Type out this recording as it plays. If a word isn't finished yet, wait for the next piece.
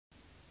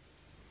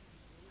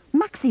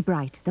Maxi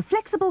Brite, the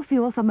flexible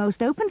fuel for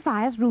most open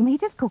fires, room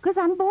heaters, cookers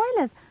and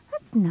boilers.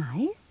 That's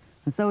nice.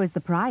 And so is the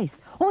price.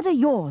 Order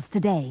yours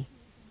today.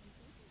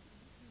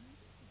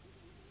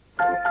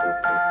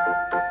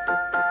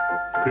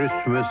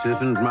 Christmas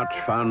isn't much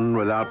fun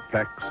without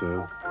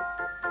Paxo.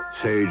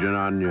 Sage and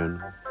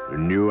onion, a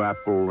new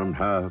apple and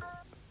herb.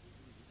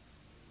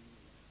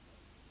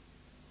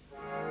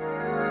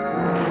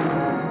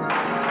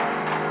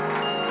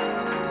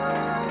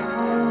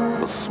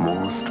 The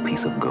smallest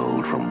piece of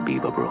gold from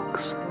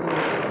Beaverbrooks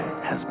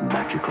has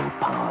magical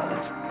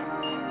powers.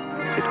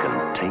 It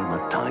can tame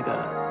a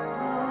tiger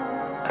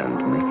and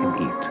make him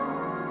eat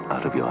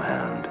out of your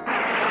hand.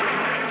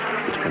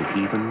 It can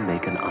even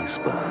make an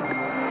iceberg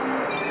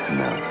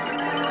melt.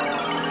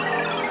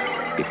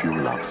 If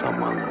you love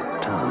someone,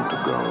 turn to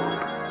gold.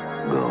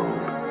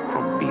 Gold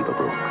from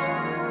Beaverbrooks.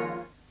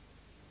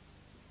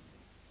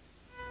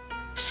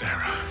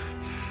 Sarah,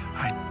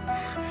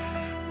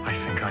 I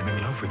think I'm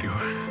in love with you.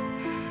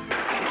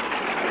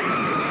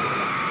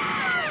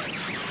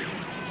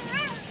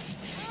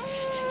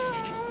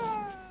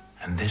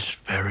 And this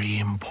very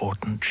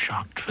important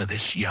shot for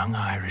this young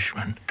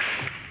Irishman.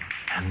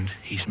 And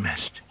he's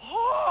missed.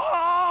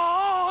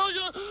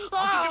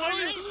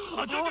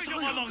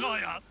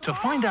 To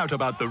find out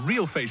about the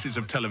real faces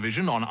of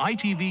television on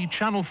ITV,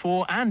 Channel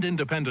 4 and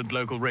independent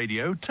local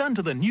radio, turn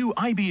to the new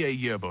IBA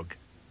Yearbook.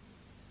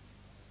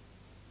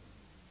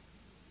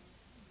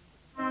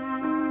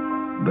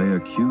 They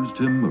accused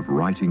him of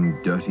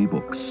writing dirty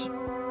books,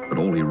 but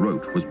all he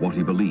wrote was what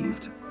he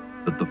believed,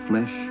 that the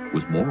flesh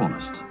was more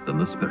honest than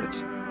the spirit.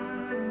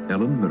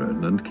 Helen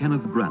Mirren and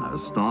Kenneth Branagh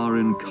star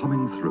in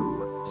Coming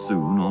Through,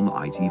 soon on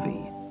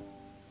ITV.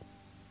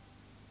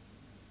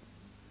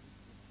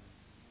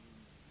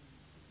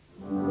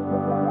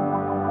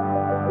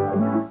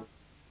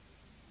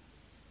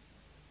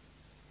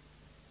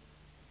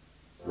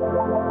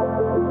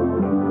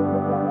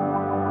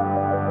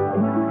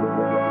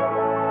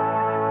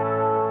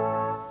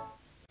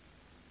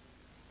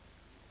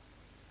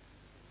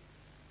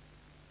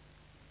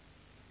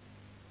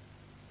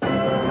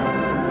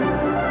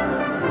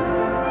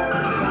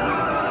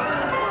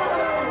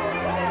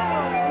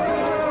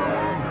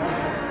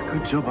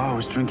 Good job I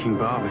was drinking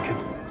Barbican.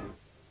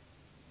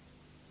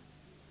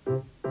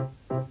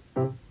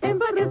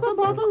 Emva is the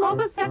model of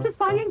a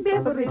satisfying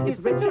beverage.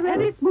 It's richer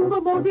and it's smoother,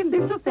 more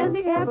delicious than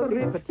the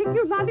average.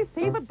 Particularly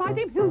favored by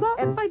Dame Hilda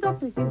and by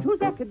Dr. Finch,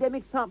 whose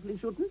academic sampling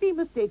shouldn't be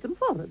mistaken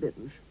for a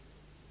binge.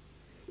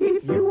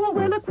 If you are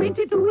well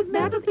acquainted with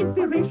matters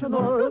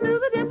inspirational, you'll know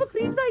that Emva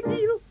Cream's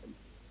ideal.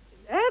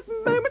 At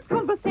moments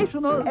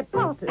conversational, at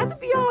parties, at the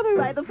piano,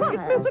 by the fire.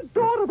 It's most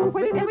adorable.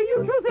 Whenever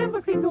you choose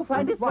Emva Cream, you'll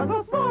find it's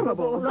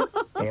wonderful.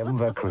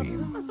 Emva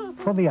Cream,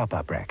 for the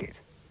upper bracket.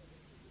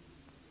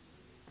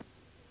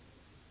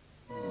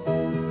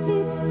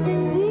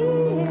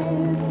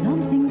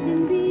 Something's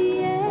in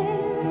the air,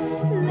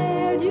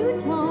 l'air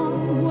du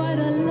temps, what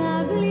a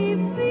lovely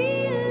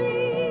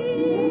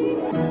feeling.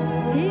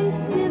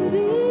 It's in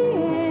the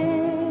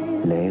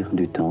air. L'air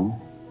du temps,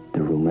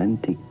 the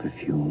romantic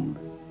perfume.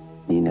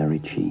 Nina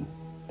Ricci,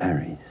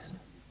 Paris.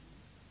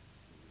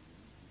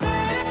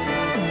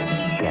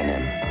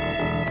 Denim.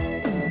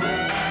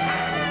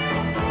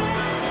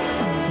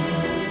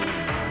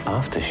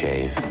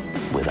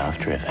 Aftershave with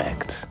After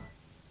Effects.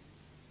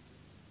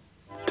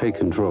 Take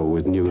control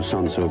with new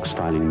Sunsilk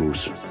styling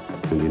mousse,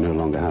 and you no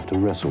longer have to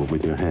wrestle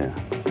with your hair.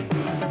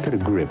 Get a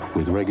grip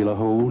with regular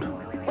hold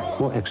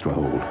or extra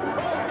hold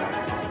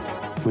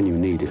when you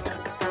need it.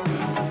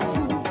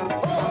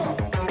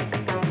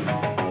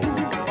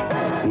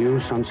 New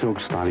Sunsilk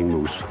styling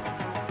mousse.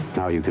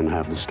 Now you can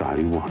have the style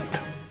you want.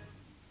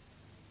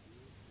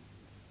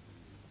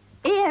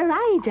 Here,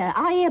 Ada,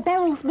 I hear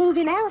Beryl's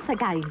moving house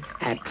again.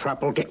 Had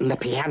trouble getting the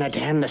piano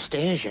down the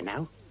stairs, you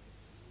know.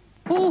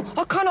 Oh,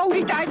 I can't hold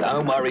it down.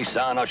 Don't worry,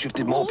 son. I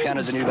shifted more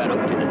pianos than you've had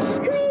on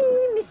dinners.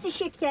 Mr.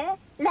 Chic there,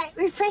 like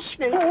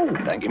refreshment. Oh,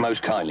 thank you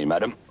most kindly,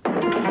 madam.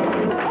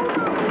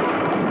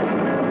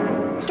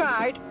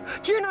 Dad,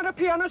 do you know the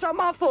piano's on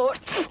my foot?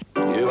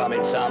 You hum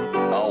it, son.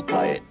 I'll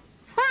play it.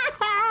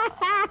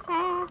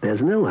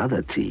 There's no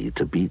other tea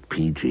to beat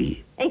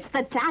PG. It's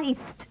the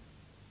taste.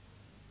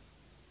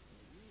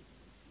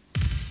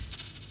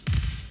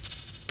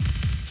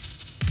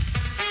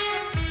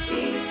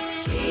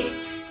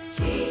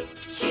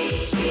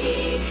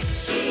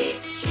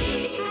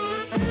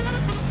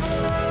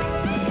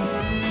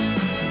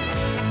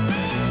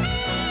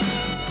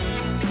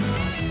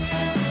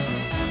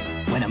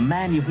 When a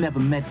man you've never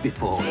met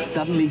before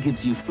suddenly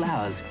gives you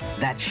flowers,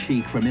 that's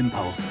Chic from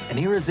Impulse. An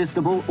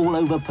irresistible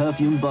all-over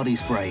perfume body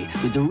spray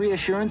with the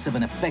reassurance of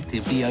an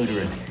effective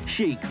deodorant.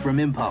 Chic from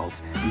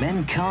Impulse.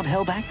 Men can't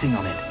help acting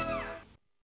on it.